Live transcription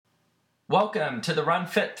Welcome to the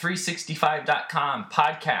RunFit365.com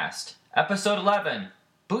podcast, episode 11.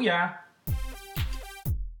 Booyah!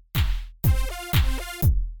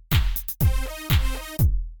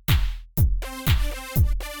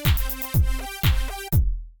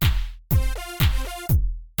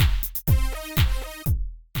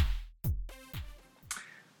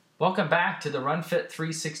 Welcome back to the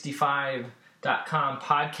RunFit365.com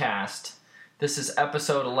podcast. This is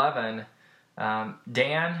episode 11.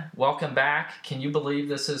 Dan, welcome back. Can you believe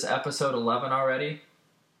this is episode 11 already?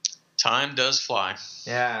 Time does fly.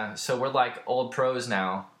 Yeah, so we're like old pros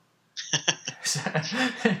now.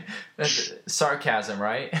 Sarcasm,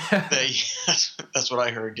 right? That's what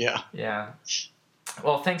I heard, yeah. Yeah.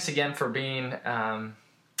 Well, thanks again for being on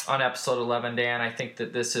episode 11, Dan. I think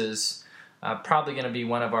that this is probably going to be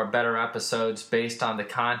one of our better episodes based on the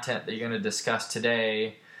content that you're going to discuss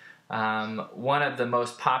today. One of the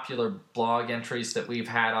most popular blog entries that we've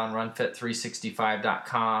had on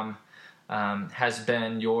RunFit365.com has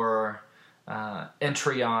been your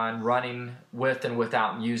entry on running with and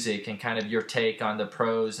without music and kind of your take on the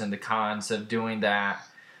pros and the cons of doing that.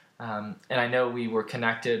 And I know we were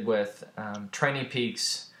connected with Training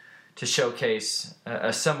Peaks to showcase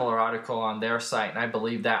a similar article on their site, and I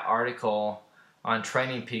believe that article on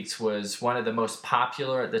Training Peaks was one of the most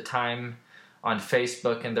popular at the time on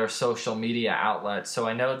Facebook and their social media outlets. So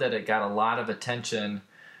I know that it got a lot of attention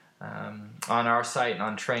on our site and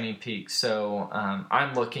on Training Peaks. So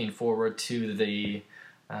I'm looking forward to the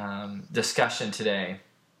discussion today.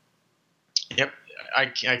 Yep.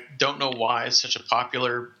 I don't know why it's such a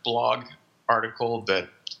popular blog article, but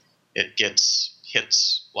it gets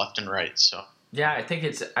hits left and right. So yeah, I think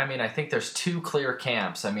there's two clear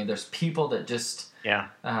camps. I mean, there's people that just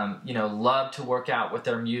love to work out with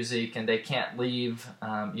their music, and they can't leave,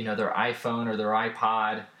 their iPhone or their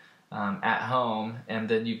iPod at home. And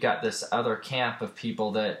then you've got this other camp of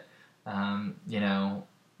people that,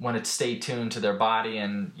 want to stay tuned to their body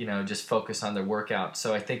and, just focus on their workout.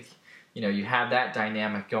 So I think, you have that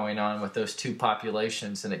dynamic going on with those two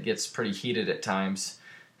populations, and it gets pretty heated at times.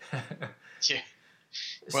 Yeah.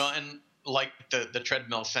 Well, and like the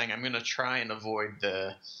treadmill thing, I'm going to try and avoid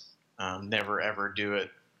the never ever do it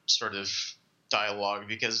sort of dialogue,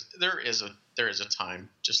 because there is a time,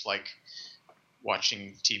 just like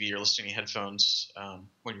watching TV or listening to headphones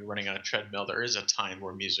when you're running on a treadmill, there is a time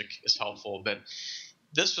where music is helpful. But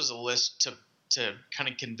this was a list to kind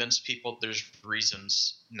of convince people there's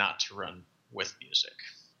reasons not to run with music.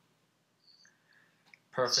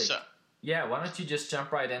 Perfect. So, yeah, why don't you just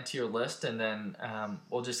jump right into your list, and then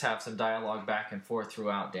we'll just have some dialogue back and forth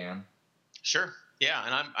throughout, Dan. Sure. Yeah,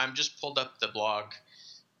 and I'm just pulled up the blog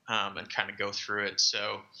and kind of go through it.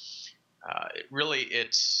 So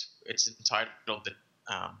it's entitled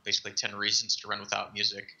basically 10 reasons to run without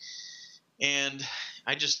music, and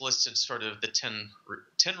I just listed sort of the 10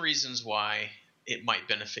 reasons why it might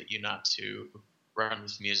benefit you not to run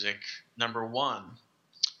with music. Number one.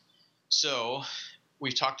 So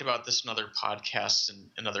we've talked about this in other podcasts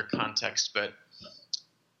and in other contexts, but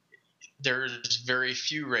there's very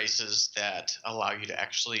few races that allow you to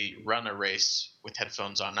actually run a race with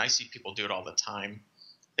headphones on. I see people do it all the time.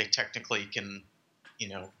 They technically can,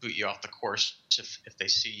 boot you off the course if they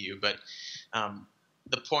see you. But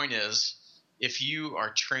the point is, if you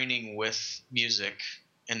are training with music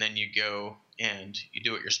and then you go and you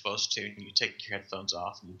do what you're supposed to and you take your headphones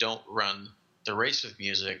off and you don't run the race with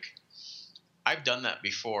music, I've done that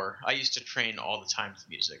before. I used to train all the time with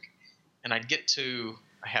music, and I'd get to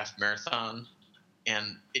a half marathon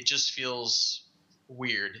and it just feels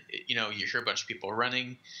weird. You hear a bunch of people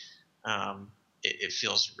running. It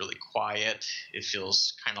feels really quiet. It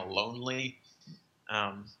feels kind of lonely.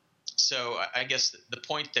 So I guess the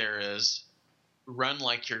point there is run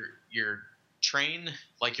like you're train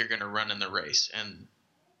like you're going to run in the race, and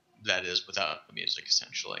that is without the music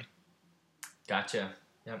essentially. Gotcha.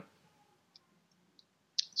 Yep.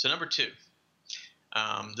 So number two,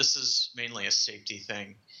 this is mainly a safety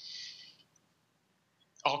thing.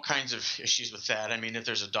 All kinds of issues with that. I mean, if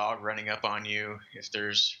there's a dog running up on you, if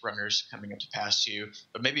there's runners coming up to pass you,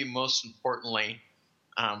 but maybe most importantly,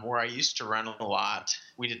 where I used to run a lot,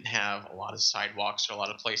 we didn't have a lot of sidewalks or a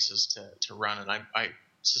lot of places to run, and I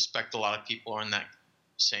suspect a lot of people are in that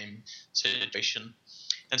same situation.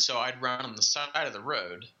 And so I'd run on the side of the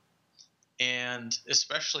road. And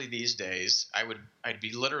especially these days, I'd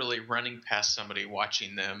be literally running past somebody,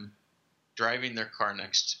 watching them driving their car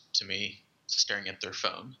next to me, staring at their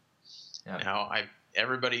phone. Yeah. Now,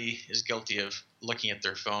 everybody is guilty of looking at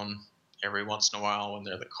their phone every once in a while when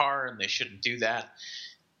they're in the car, and they shouldn't do that.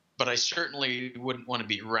 But I certainly wouldn't want to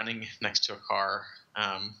be running next to a car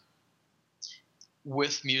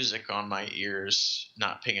with music on my ears,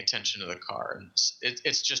 not paying attention to the car. And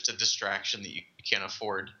it's just a distraction that you can't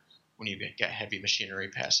afford when you get heavy machinery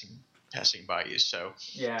passing by you. So,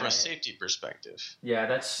 from a Yeah, safety perspective, yeah,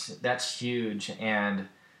 that's huge. And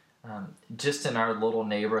just in our little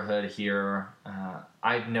neighborhood here,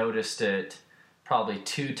 I've noticed it probably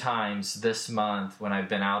 2 times this month when I've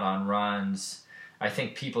been out on runs. I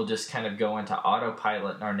think people just kind of go into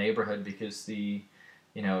autopilot in our neighborhood because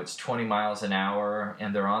it's 20 miles an hour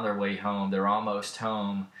and they're on their way home. They're almost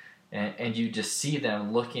home. And you just see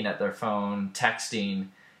them looking at their phone, texting.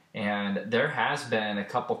 And there has been a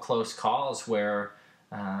couple close calls where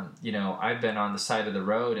I've been on the side of the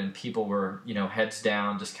road and people were, heads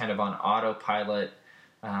down, just kind of on autopilot.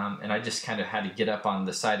 And I just kind of had to get up on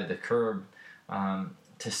the side of the curb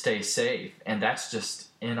to stay safe. And that's just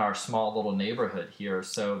in our small little neighborhood here.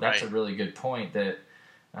 So that's right? a really good point that,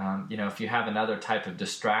 if you have another type of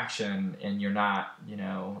distraction and you're not,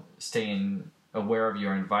 staying aware of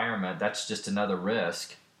your environment, that's just another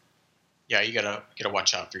risk. Yeah, you gotta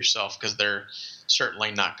watch out for yourself because they're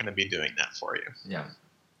certainly not going to be doing that for you. Yeah.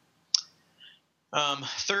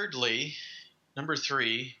 Thirdly, number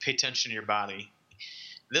three, pay attention to your body.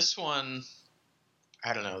 This one,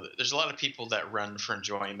 I don't know. There's a lot of people that run for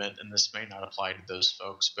enjoyment, and this may not apply to those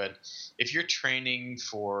folks. But if you're training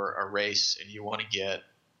for a race and you want to get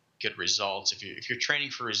good results, if you're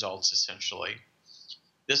training for results, essentially,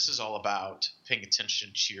 this is all about paying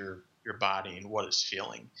attention to your body and what it's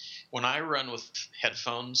feeling. When I run with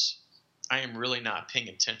headphones, I am really not paying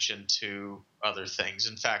attention to other things.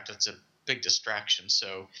 In fact, it's a big distraction.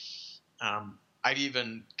 So I've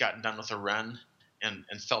even gotten done with a run and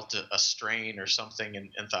felt a strain or something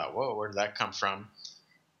and thought, whoa, where did that come from?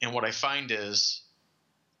 And what I find is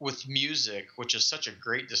with music, which is such a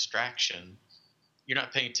great distraction, you're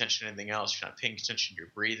not paying attention to anything else. You're not paying attention to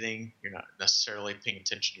your breathing. You're not necessarily paying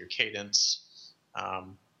attention to your cadence,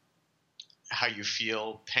 how you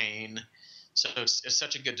feel, pain. So it's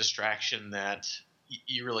such a good distraction that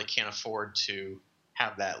you really can't afford to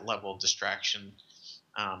have that level of distraction,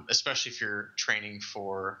 especially if you're training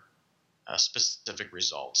for a specific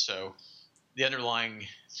result. So the underlying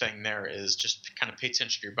thing there is just kind of pay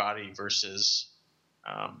attention to your body versus,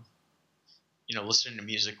 um, listening to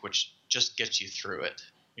music, which just gets you through it.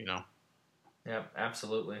 Yeah,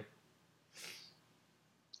 absolutely.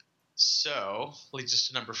 So leads us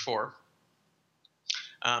to number four.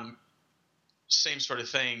 Um, Same sort of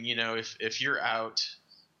thing. If you're out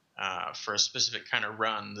for a specific kind of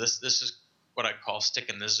run, this is what I call stick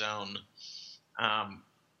in the zone. Um,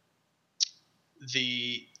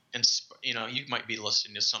 the you might be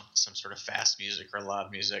listening to some sort of fast music or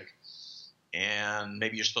loud music, and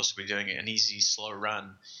maybe you're supposed to be doing an easy, slow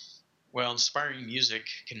run. Well, inspiring music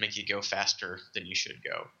can make you go faster than you should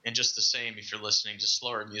go. And just the same, if you're listening to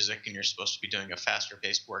slower music and you're supposed to be doing a faster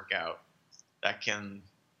paced workout, that can,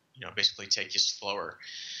 basically take you slower.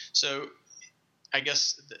 So I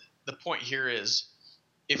guess the point here is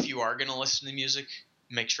if you are going to listen to music,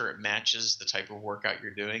 make sure it matches the type of workout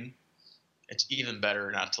you're doing. It's even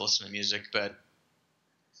better not to listen to music, but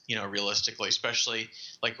realistically, especially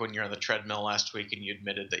like when you're on the treadmill last week and you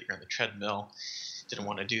admitted that you're on the treadmill, didn't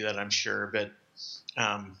want to do that, I'm sure, but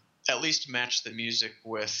at least match the music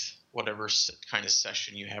with whatever kind of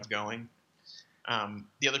session you have going.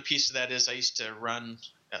 The other piece of that is I used to run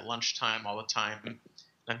at lunchtime all the time.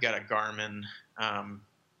 I've got a Garmin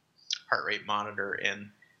heart rate monitor, and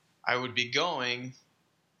I would be going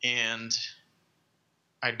and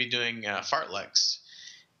I'd be doing fartleks,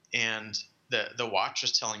 and the watch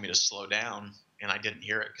was telling me to slow down, and I didn't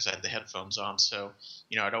hear it because I had the headphones on. So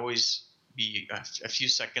I'd always be a few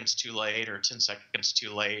seconds too late or 10 seconds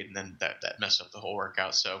too late, and then that messed up the whole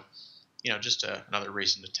workout. So just another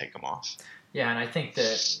reason to take them off. Yeah, and I think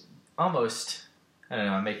that almost, I don't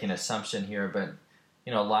know, I'm making an assumption here, but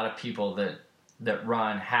a lot of people that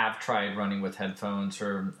run have tried running with headphones,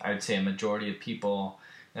 or I'd say a majority of people.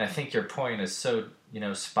 And I think your point is so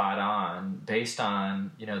spot on based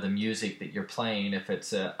on the music that you're playing. If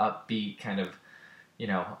it's a upbeat kind of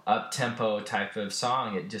up tempo type of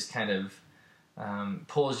song, it just kind of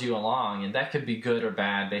pulls you along, and that could be good or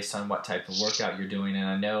bad based on what type of workout you're doing. And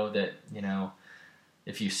I know that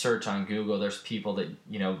if you search on Google, there's people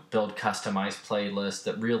that build customized playlists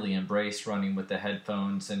that really embrace running with the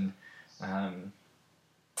headphones. And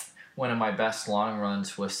one of my best long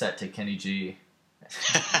runs was set to Kenny G.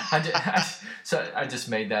 So I just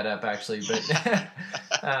made that up actually,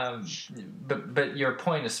 but your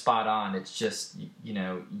point is spot on. It's just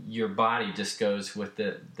your body just goes with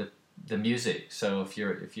the music. So if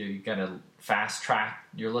you got a fast track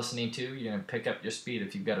you're listening to, you're gonna pick up your speed.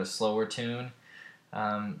 If you've got a slower tune,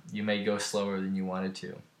 you may go slower than you wanted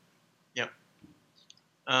to. Yep.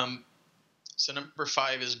 So number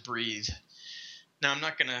 5 is breathe. Now, I'm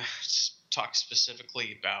not going to talk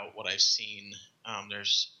specifically about what I've seen.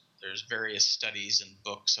 There's various studies and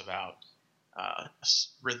books about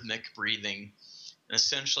rhythmic breathing. And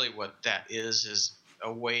essentially what that is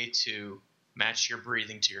a way to match your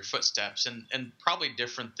breathing to your footsteps, and probably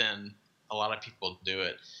different than a lot of people do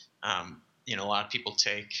it. A lot of people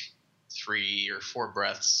take 3 or 4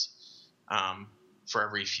 breaths for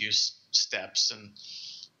every few steps. And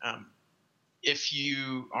if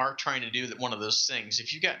you are trying to do one of those things,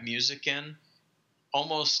 if you got music in,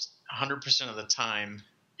 almost 100% of the time,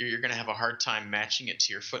 you're going to have a hard time matching it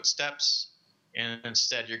to your footsteps. And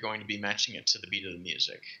instead, you're going to be matching it to the beat of the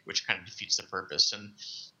music, which kind of defeats the purpose. And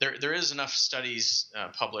there is enough studies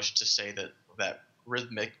published to say that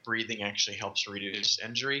rhythmic breathing actually helps reduce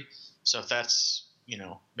injury. So if that's,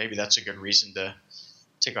 maybe that's a good reason to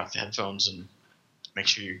take off the headphones and make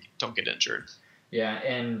sure you don't get injured. Yeah,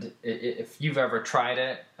 and if you've ever tried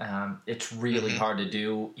it, it's really hard to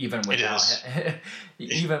do, even without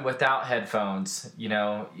headphones. Being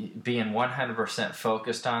 100%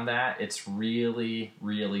 focused on that, it's really,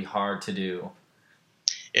 really hard to do.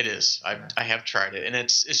 It is. I have tried it, and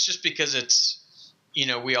it's just because it's,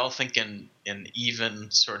 we all think in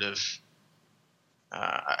even sort of.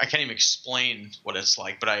 I can't even explain what it's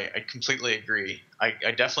like, but I completely agree.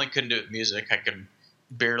 I definitely couldn't do it with music. I could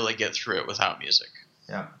barely get through it without music.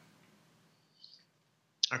 Yeah.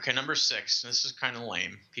 Okay, number 6. This is kind of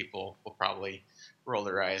lame. People will probably roll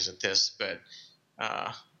their eyes at this, but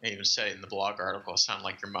I even said it in the blog article. I sound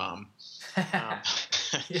like your mom.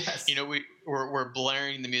 Yes. We're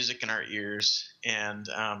blaring the music in our ears, and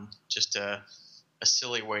just a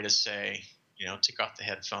silly way to say, take off the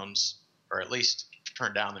headphones, or at least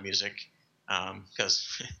turn down the music,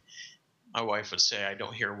 because my wife would say I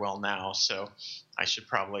don't hear well now, so I should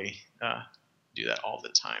probably do that all the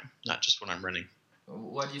time, not just when I'm running.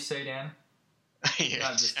 What do you say, Dan? Yeah,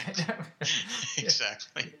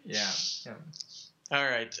 exactly. Yeah. All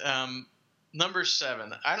right. Number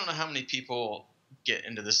 7. I don't know how many people get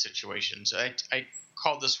into this situation. So I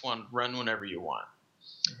called this one "Run Whenever You Want."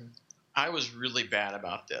 Mm-hmm. I was really bad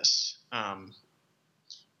about this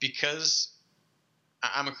because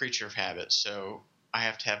I'm a creature of habit. So I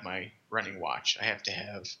have to have my running watch. I have to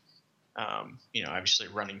have, obviously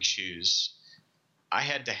running shoes. I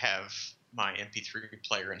had to have my MP3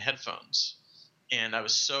 player and headphones. And I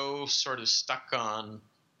was so sort of stuck on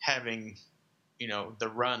having,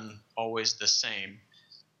 the run always the same.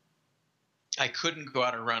 I couldn't go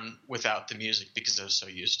out and run without the music because I was so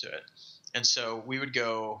used to it. And so we would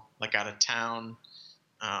go like out of town,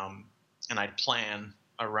 and I'd plan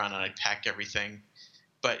a run and I'd pack everything.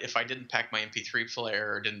 But if I didn't pack my MP3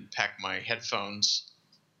 player or didn't pack my headphones,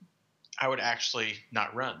 I would actually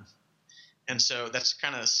not run. And so that's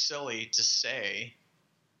kind of silly to say,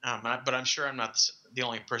 but I'm sure I'm not the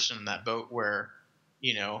only person in that boat where,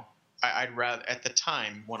 I'd rather, at the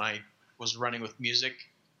time when I was running with music,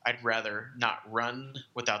 I'd rather not run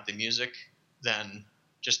without the music than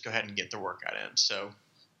just go ahead and get the workout in. So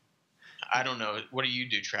I don't know. What do you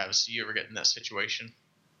do, Travis? Do you ever get in that situation?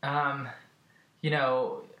 I'm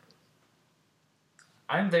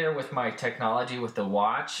there with my technology with the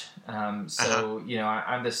watch. I'm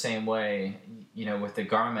the same way, with the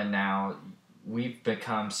Garmin now. We've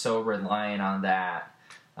become so reliant on that.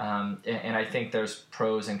 And I think there's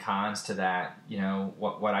pros and cons to that.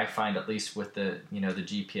 What I find, at least with the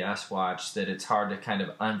GPS watch, that it's hard to kind of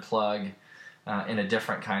unplug in a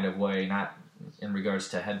different kind of way, not in regards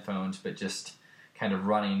to headphones, but just kind of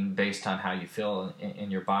running based on how you feel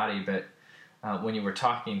in your body. But when you were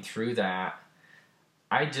talking through that,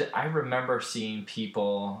 I remember seeing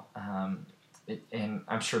people, and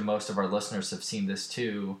I'm sure most of our listeners have seen this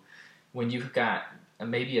too, when you've got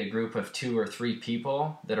maybe a group of 2 or 3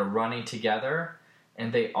 people that are running together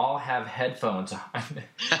and they all have headphones on.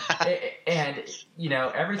 And,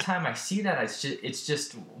 every time I see that, it's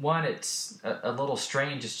just it's a little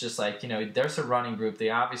strange. It's just like, there's a running group. They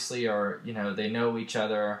obviously are, they know each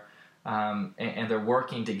other, and they're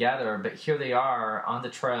working together, but here they are on the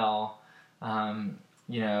trail,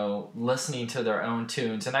 listening to their own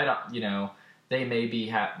tunes. And I don't, they may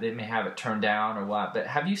have it turned down or what, but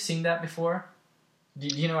have you seen that before? Do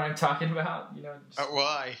you know what I'm talking about?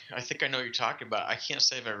 Well, I think I know what you're talking about. I can't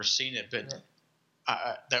say I've ever seen it, but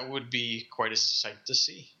that would be quite a sight to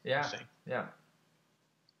see. Yeah. I think. Yeah.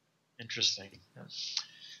 Interesting. Yeah.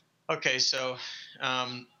 Okay, so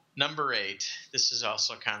number 8. This is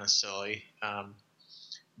also kind of silly,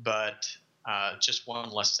 but just one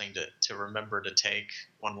less thing to remember to take,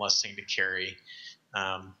 one less thing to carry.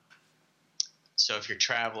 Um, so if you're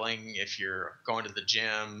traveling, if you're going to the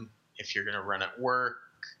gym, if you're going to run at work,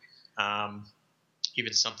 um,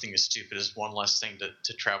 even something as stupid as one less thing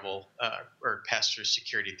to travel or pass through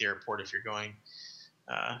security at the airport if you're going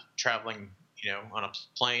traveling, on a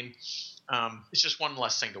plane. It's just one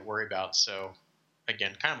less thing to worry about. So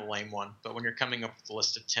again, kind of a lame one, but when you're coming up with a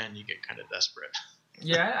list of 10, you get kind of desperate.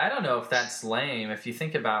 Yeah, I don't know if that's lame. If you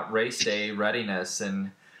think about race day readiness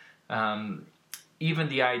and um, even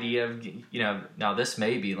the idea of, now this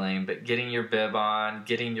may be lame, but getting your bib on,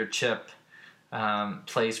 getting your chip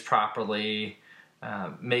placed properly,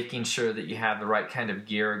 making sure that you have the right kind of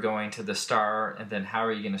gear going to the start, and then how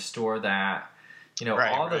are you going to store that?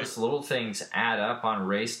 All those little things add up on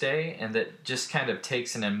race day, and that just kind of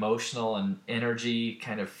takes an emotional and energy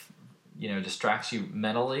kind of, distracts you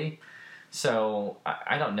mentally. So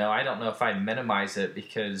I don't know. I don't know if I'd minimize it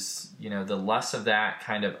because, the less of that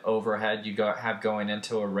kind of overhead you have going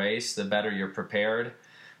into a race, the better you're prepared.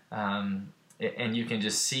 And you can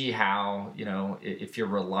just see how, if you're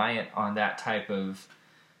reliant on that type of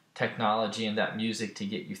technology and that music to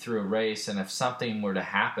get you through a race, and if something were to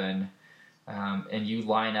happen and you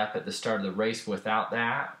line up at the start of the race without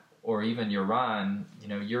that, or even your run,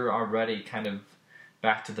 you're already kind of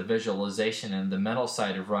back to the visualization and the mental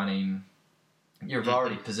side of running. You've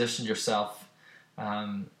already positioned yourself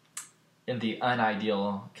in the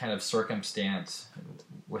unideal kind of circumstance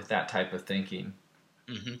with that type of thinking.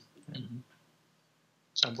 Mm-hmm. Mm-hmm.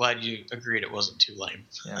 So I'm glad you agreed it wasn't too lame.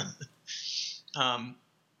 Yeah.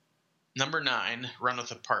 Number 9, run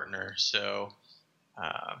with a partner. So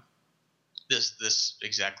this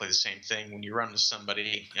exactly the same thing. When you run with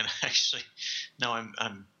somebody, and actually now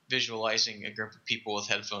I'm visualizing a group of people with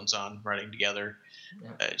headphones on running together.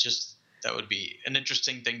 Yeah. Just that would be an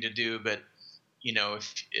interesting thing to do. But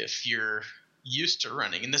if you're used to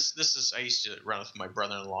running, and this is, I used to run with my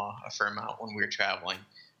brother-in-law a fair amount when we were traveling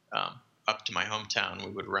up to my hometown.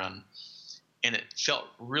 We would run, and it felt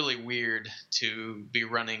really weird to be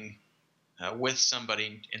running with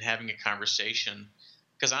somebody and having a conversation.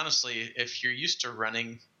 Because honestly, if you're used to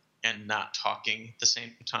running and not talking at the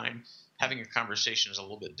same time, having a conversation is a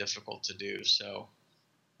little bit difficult to do. So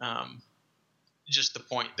just the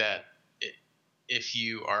point that if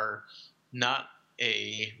you are not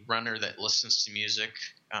a runner that listens to music,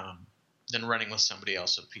 then running with somebody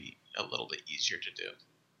else would be a little bit easier to do.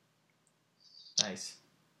 Nice.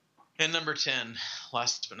 And number 10,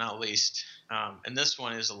 last but not least, and this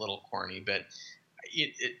one is a little corny, but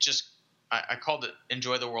it just, I called it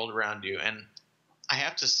Enjoy the World Around You. And I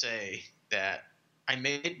have to say that I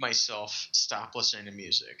made myself stop listening to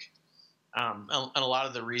music. And a lot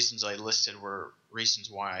of the reasons I listed were reasons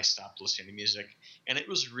why I stopped listening to music. And it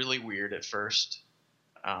was really weird at first.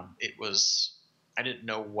 I didn't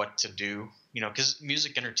know what to do, because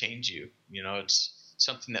music entertains you. It's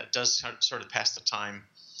something that does sort of pass the time.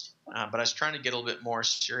 But I was trying to get a little bit more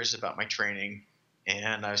serious about my training,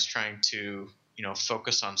 and I was trying to,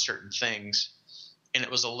 focus on certain things. And it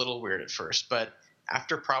was a little weird at first, but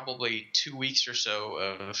after probably 2 weeks or so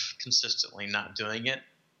of consistently not doing it,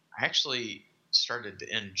 I actually started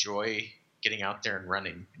to enjoy getting out there and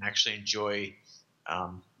running, and actually enjoy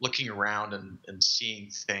looking around and seeing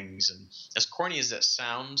things. And as corny as that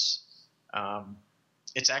sounds,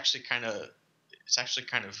 it's actually kind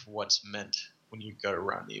of what's meant when you go to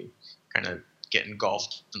run. You kind of get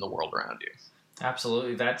engulfed in the world around you.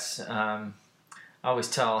 Absolutely. That's I always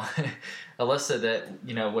tell Alyssa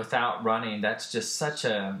that, without running, that's just such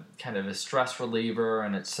a kind of a stress reliever,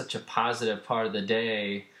 and it's such a positive part of the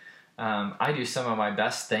day. I do some of my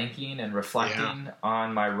best thinking and reflecting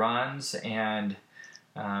on my runs, and,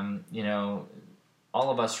 all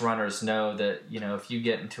of us runners know that, if you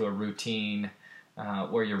get into a routine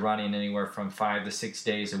where you're running anywhere from 5 to 6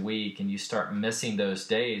 days a week, and you start missing those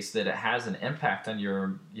days, that it has an impact on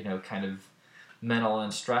your, kind of mental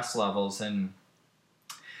and stress levels. And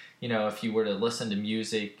if you were to listen to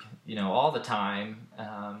music, all the time,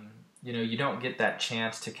 you don't get that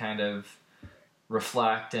chance to kind of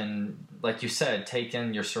reflect and, like you said, take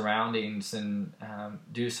in your surroundings and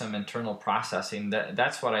do some internal processing.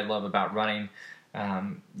 That's what I love about running,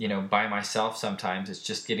 by myself sometimes. It's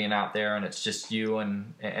just getting out there, and it's just you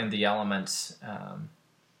and the elements,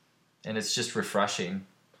 and it's just refreshing.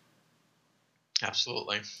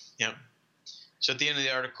 Absolutely. Yep. So at the end of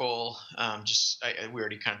the article, we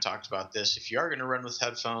already kind of talked about this. If you are going to run with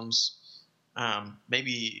headphones,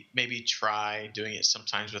 maybe try doing it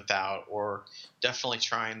sometimes without, or definitely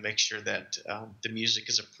try and make sure that the music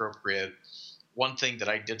is appropriate. One thing that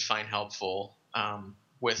I did find helpful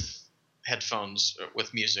with headphones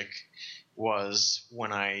with music was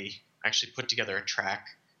when I actually put together a track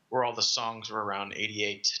where all the songs were around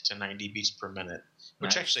 88 to 90 beats per minute,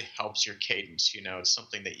 which Nice. actually helps your cadence. It's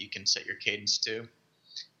something that you can set your cadence to.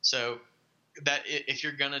 So that if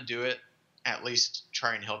you're gonna do it, at least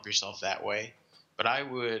try and help yourself that way. But I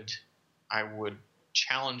would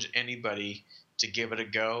challenge anybody to give it a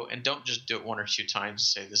go, and don't just do it one or two times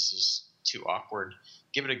and say this is too awkward.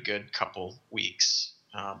 Give it a good couple weeks,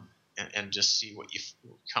 and just see what you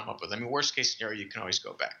come up with. I mean, worst case scenario, you can always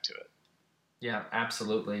go back to it. Yeah,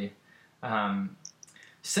 absolutely.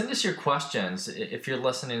 Send us your questions if you're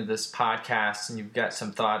listening to this podcast and you've got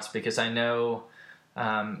some thoughts, because I know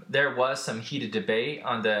there was some heated debate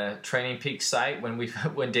on the Training Peaks site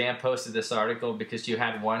when Dan posted this article, because you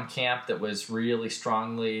had one camp that was really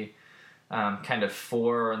strongly kind of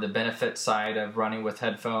for the benefit side of running with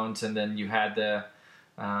headphones, and then you had the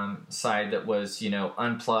side that was,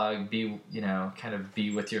 unplug, be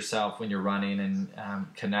with yourself when you're running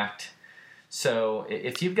and connect. So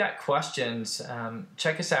if you've got questions,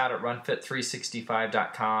 check us out at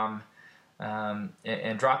runfit365.com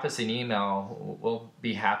and drop us an email. We'll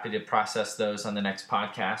be happy to process those on the next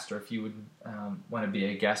podcast, or if you would want to be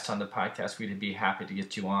a guest on the podcast, we'd be happy to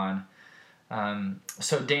get you on.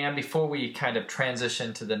 So Dan, before we kind of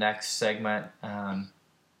transition to the next segment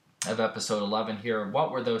of episode 11 here,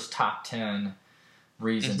 what were those top 10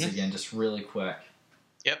 reasons again, just really quick?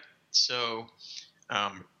 Yep. So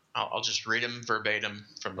I'll just read them verbatim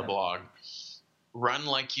from the blog. Run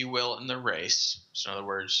like you will in the race. So in other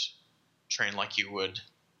words, train like you would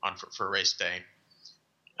for race day.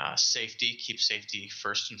 Safety, keep safety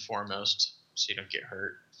first and foremost so you don't get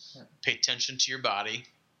hurt. Yeah. Pay attention to your body.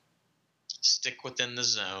 Stick within the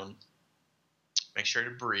zone. Make sure to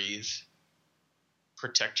breathe.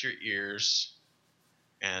 Protect your ears.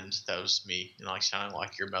 And that was me, sounding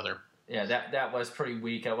like your mother. Yeah, that was pretty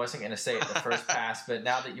weak. I wasn't going to say it the first pass, but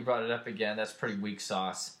now that you brought it up again, that's pretty weak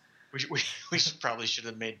sauce. We probably should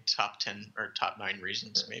have made top 10 or top 9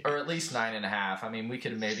 reasons, maybe. Or at least 9.5. I mean, we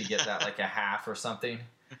could maybe get that like a half or something.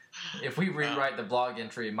 If we rewrite the blog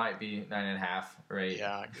entry, it might be 9.5 or 8.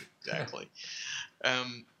 Yeah, exactly.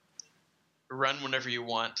 Run whenever you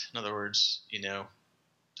want. In other words,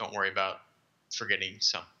 don't worry about forgetting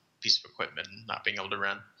some piece of equipment and not being able to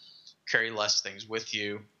run. Carry less things with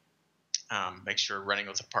you. Make sure running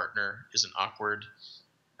with a partner isn't awkward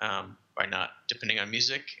by not depending on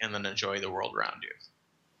music, and then enjoy the world around you.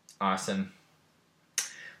 Awesome.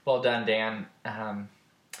 Well done, Dan.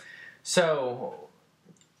 So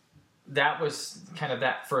that was kind of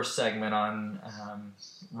that first segment on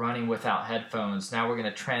running without headphones. Now we're going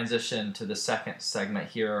to transition to the second segment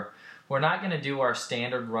here. We're not going to do our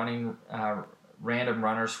standard running random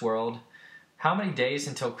runner's world. How many days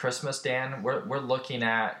until Christmas, Dan? We're looking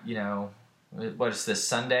at, what is this,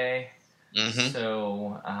 Sunday? Mm-hmm.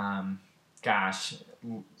 So,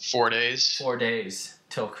 4 days. 4 days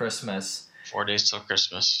till Christmas. 4 days till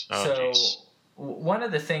Christmas. Oh, so, geez. One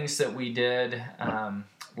of the things that we did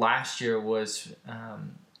last year was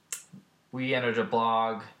we entered a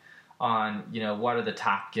blog on, what are the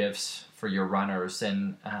top gifts for your runners.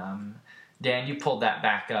 And Dan, you pulled that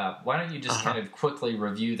back up. Why don't you just kind of quickly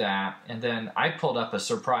review that? And then I pulled up a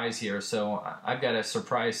surprise here, so I've got a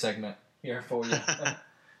surprise segment here for you.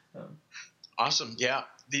 Awesome. Yeah.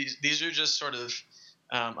 These are just sort of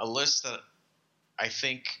a list that I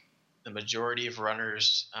think the majority of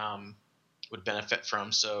runners would benefit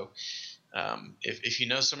from. So if you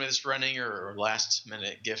know somebody that's running or last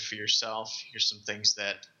minute gift for yourself, here's some things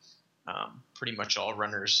that pretty much all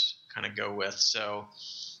runners kind of go with. So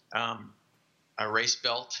a race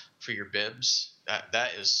belt for your bibs.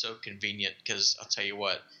 That is so convenient, because I'll tell you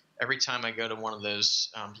what, every time I go to one of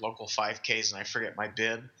those local 5Ks and I forget my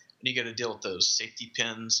bib, and you got to deal with those safety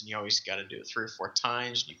pins, and you always got to do it 3 or 4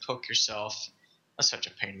 times, and you poke yourself. That's such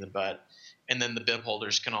a pain in the butt. And then the bib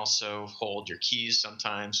holders can also hold your keys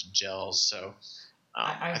sometimes, gels. So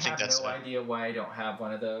I think have no idea why I don't have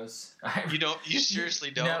one of those. You seriously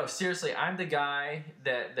don't? No, seriously. I'm the guy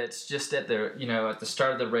that's just at the at the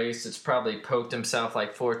start of the race. It's probably poked himself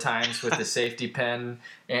like 4 times with the safety pin,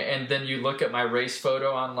 and then you look at my race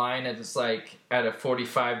photo online, and it's like at a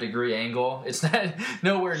 45-degree angle. It's not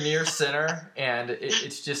nowhere near center, and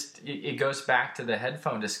it's just it goes back to the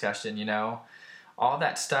headphone discussion. All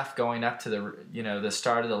that stuff going up to the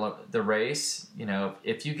start of the race,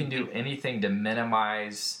 if you can do anything to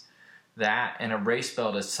minimize that, and a race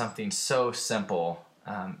belt is something so simple,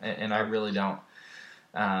 and I really don't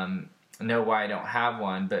know why I don't have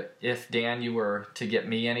one, but if, Dan, you were to get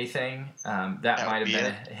me anything, that might have been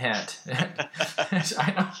a hint.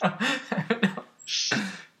 I don't know.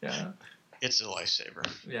 Yeah. It's a lifesaver.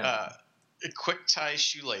 Yeah. quick tie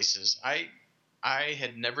shoelaces. I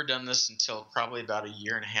had never done this until probably about a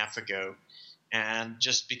year and a half ago, and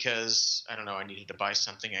just because I don't know, I needed to buy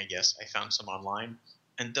something. I guess I found some online,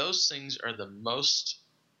 and those things are the most,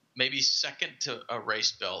 maybe second to a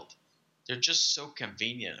race belt. They're just so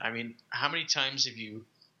convenient. I mean, how many times have you,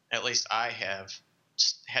 at least I have,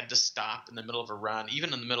 had to stop in the middle of a run,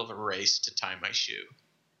 even in the middle of a race, to tie my shoe?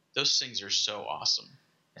 Those things are so awesome.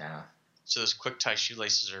 Yeah. So those quick tie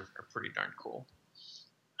shoelaces are pretty darn cool.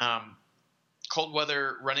 Cold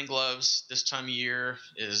weather running gloves this time of year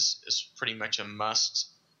is pretty much a must.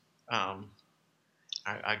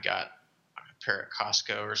 I got a pair at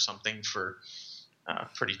Costco or something for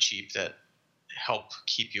pretty cheap that help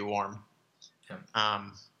keep you warm. Yeah.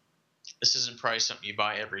 This isn't probably something you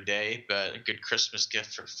buy every day, but a good Christmas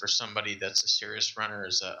gift for somebody that's a serious runner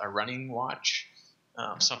is a running watch.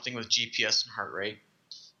 Something with GPS and heart rate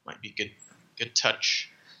might be good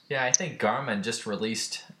touch. Yeah, I think Garmin just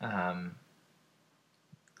released a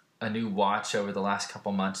new watch over the last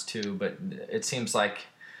couple months too, but it seems like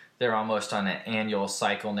they're almost on an annual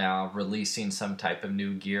cycle now, releasing some type of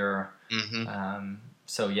new gear. Mm-hmm.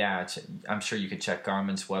 So yeah, I'm sure you could check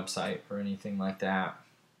Garmin's website for anything like that.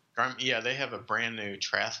 Yeah, they have a brand new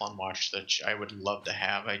triathlon watch that I would love to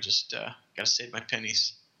have. I just got to save my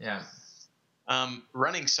pennies. Yeah.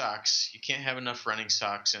 Running socks. You can't have enough running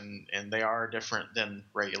socks, and they are different than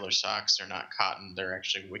regular socks. They're not cotton. They're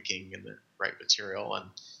actually wicking in the right material.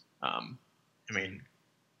 And I mean,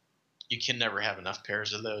 you can never have enough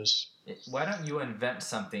pairs of those. Why don't you invent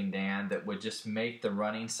something, Dan, that would just make the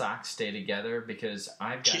running socks stay together? Because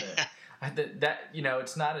I've got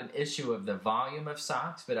it's not an issue of the volume of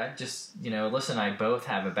socks, but I just, listen, I both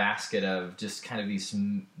have a basket of just kind of these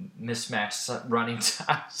mismatched running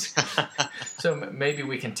socks. So maybe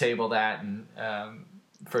we can table that and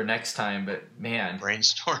for next time, but man.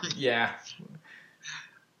 Brainstorm. Yeah.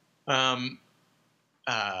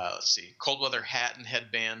 Let's see. Cold weather hat and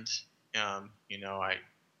headband.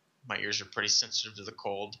 My ears are pretty sensitive to the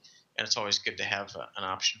cold, and it's always good to have an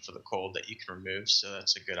option for the cold that you can remove. So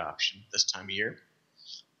that's a good option this time of year.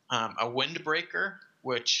 A windbreaker,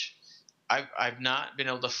 which I've not been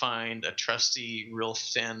able to find a trusty, real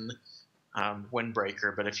thin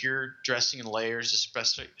windbreaker. But if you're dressing in layers,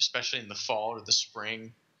 especially in the fall or the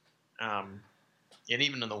spring, and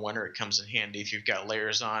even in the winter, it comes in handy if you've got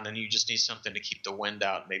layers on and you just need something to keep the wind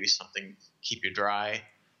out, maybe something keep you dry.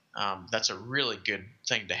 That's a really good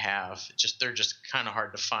thing to have. They're just kind of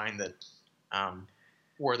hard to find that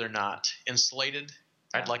where they're not insulated.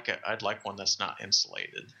 I'd like one that's not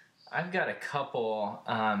insulated. I've got a couple.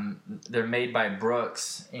 They're made by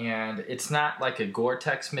Brooks, and it's not like a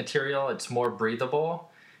Gore-Tex material. It's more breathable,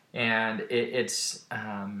 and it's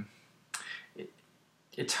hard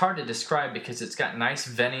to describe because it's got nice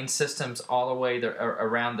venting systems all the way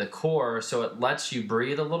around the core, so it lets you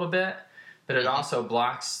breathe a little bit, but it also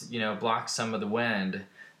blocks some of the wind.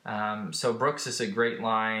 So Brooks is a great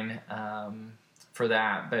line for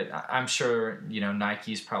that, but I'm sure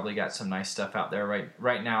Nike's probably got some nice stuff out there.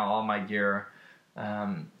 Right now, all my gear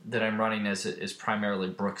that I'm running is primarily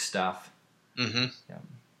Brooks stuff. Mm-hmm. Yeah.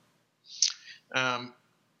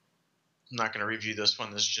 I'm not going to review this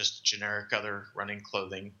one. This is just generic other running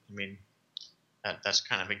clothing. I mean, that's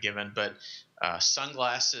kind of a given. But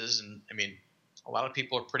sunglasses, and I mean, a lot of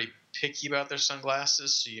people are pretty picky about their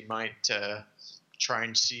sunglasses, so you might try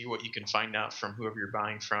and see what you can find out from whoever you're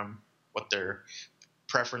buying from, what their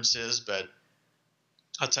preference is. But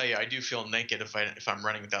I'll tell you, I do feel naked if I'm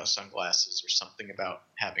running without sunglasses. There's something about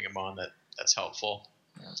having them on that's helpful.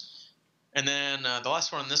 Yeah. And then the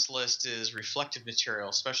last one on this list is reflective material,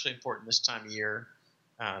 especially important this time of year.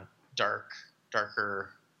 Darker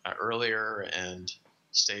earlier and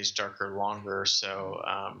stays darker longer. So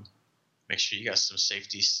make sure you got some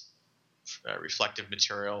safety reflective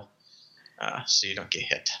material so you don't get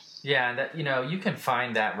hit. Yeah, that you can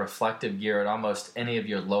find that reflective gear at almost any of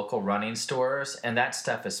your local running stores, and that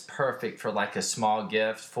stuff is perfect for like a small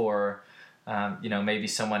gift for maybe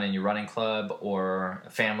someone in your running club or a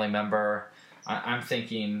family member. I'm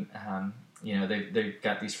thinking, they've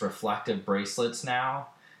got these reflective bracelets now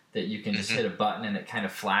that you can just hit a button and it kind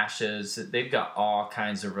of flashes. They've got all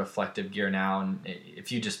kinds of reflective gear now, and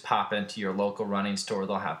if you just pop into your local running store,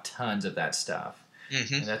 they'll have tons of that stuff.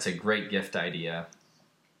 And that's a great gift idea.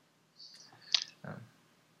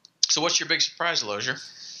 So what's your big surprise, Lozier?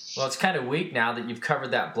 Well, it's kind of weak now that you've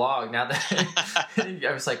covered that blog. Now that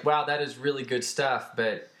I was like, wow, that is really good stuff.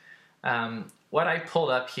 But what I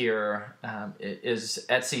pulled up here is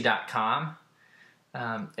Etsy.com.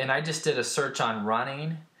 And I just did a search on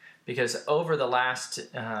running because over the last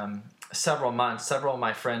several months, several of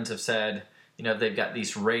my friends have said, they've got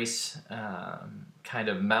these race kind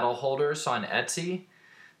of medal holders on Etsy.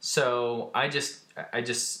 So I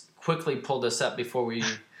just quickly pulled this up before we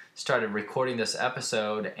started recording this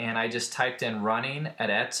episode, and I just typed in running at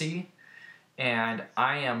Etsy, and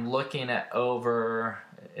I am looking at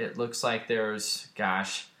it looks like there's,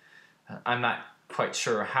 I'm not quite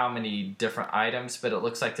sure how many different items, but it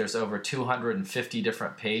looks like there's over 250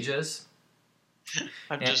 different pages.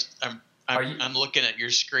 I'm looking at your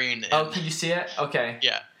screen. And, can you see it? Okay.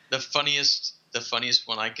 Yeah. The funniest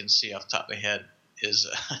one I can see off the top of my head is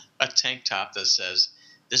a tank top that says,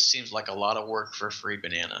 "This seems like a lot of work for a free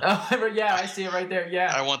banana." Oh, yeah, I see it right there.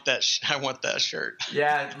 Yeah. I want that shirt.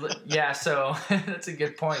 Yeah. So that's a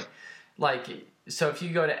good point. So if you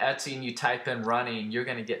go to Etsy and you type in running, you're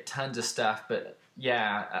going to get tons of stuff. But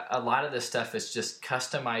yeah, a lot of this stuff is just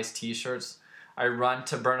customized T-shirts. I run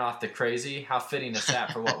to burn off the crazy. How fitting is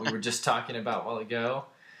that for what we were just talking about a while ago?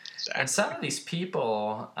 Exactly. And some of these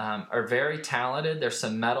people are very talented. There's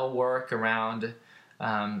some metal work around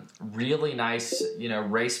really nice,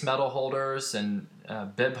 race medal holders and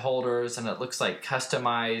bib holders, and it looks like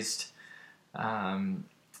customized,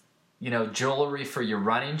 jewelry for your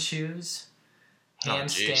running shoes, hand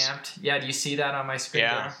stamped. Yeah, do you see that on my screen?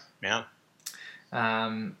 Yeah.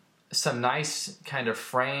 Some nice kind of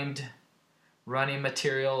framed running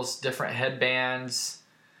materials, different headbands.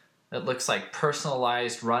 It looks like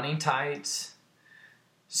personalized running tights.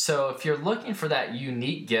 So if you're looking for that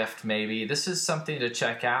unique gift, maybe this is something to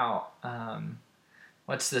check out.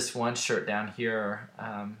 What's this one shirt down here?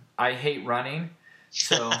 I hate running.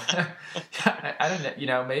 So I don't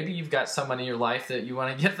know. Maybe you've got someone in your life that you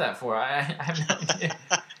want to gift that for. I have no idea.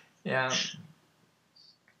 Yeah.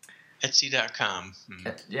 Etsy.com.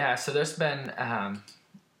 Yeah. So there's been.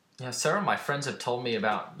 Several of my friends have told me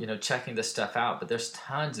about, checking this stuff out, but there's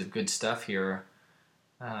tons of good stuff here.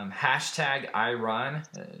 Hashtag #IRun,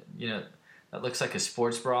 that looks like a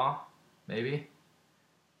sports bra, maybe.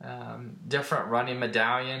 Different running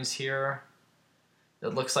medallions here.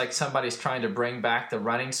 It looks like somebody's trying to bring back the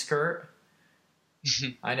running skirt.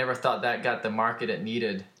 I never thought that got the market it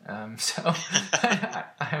needed.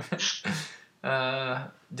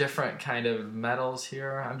 Different kind of medals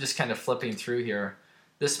here. I'm just kind of flipping through here.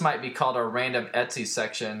 This might be called our random Etsy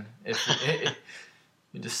section if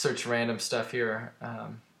you just search random stuff here.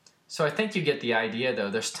 So I think you get the idea,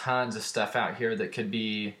 though. There's tons of stuff out here that could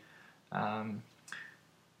be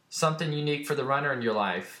something unique for the runner in your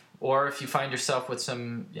life. Or if you find yourself with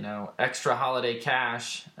some, extra holiday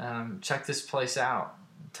cash, check this place out.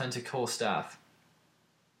 Tons of cool stuff.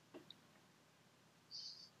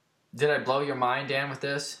 Did I blow your mind, Dan, with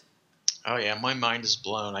this? Oh, yeah. My mind is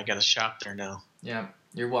blown. I got to shop there now. Yeah.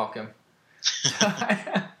 You're welcome.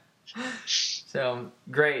 So,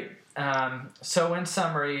 great. So, in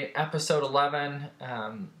summary, episode 11,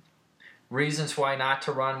 reasons why not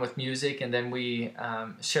to run with music, and then we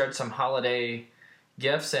shared some holiday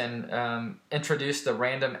gifts and introduced the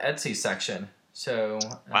random Etsy section. So,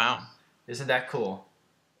 wow. Isn't that cool?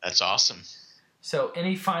 That's awesome. So,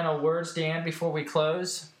 any final words, Dan, before we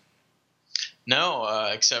close? No,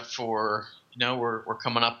 except for, we're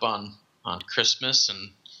coming up on Christmas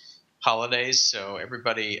and holidays, so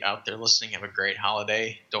everybody out there listening, have a great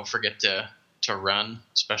holiday. Don't forget to run,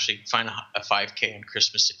 especially find a 5K on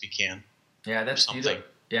Christmas if you can. Yeah, that's beautiful.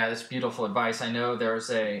 Yeah, that's beautiful advice. I know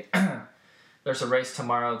there's a race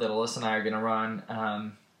tomorrow that Alyssa and I are going to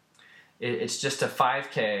run. It's just a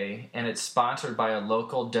 5K, and it's sponsored by a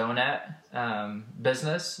local donut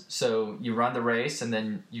business. So you run the race, and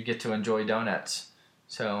then you get to enjoy donuts.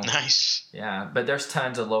 So nice. Yeah, but there's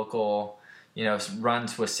tons of local,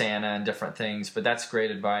 runs with Santa and different things. But that's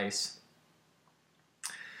great advice.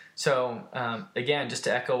 So again, just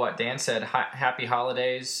to echo what Dan said, happy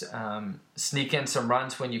holidays. Sneak in some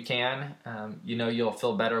runs when you can. You'll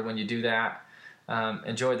feel better when you do that.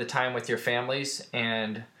 Enjoy the time with your families,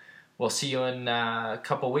 and we'll see you in a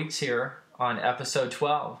couple weeks here on episode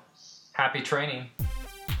 12. Happy training.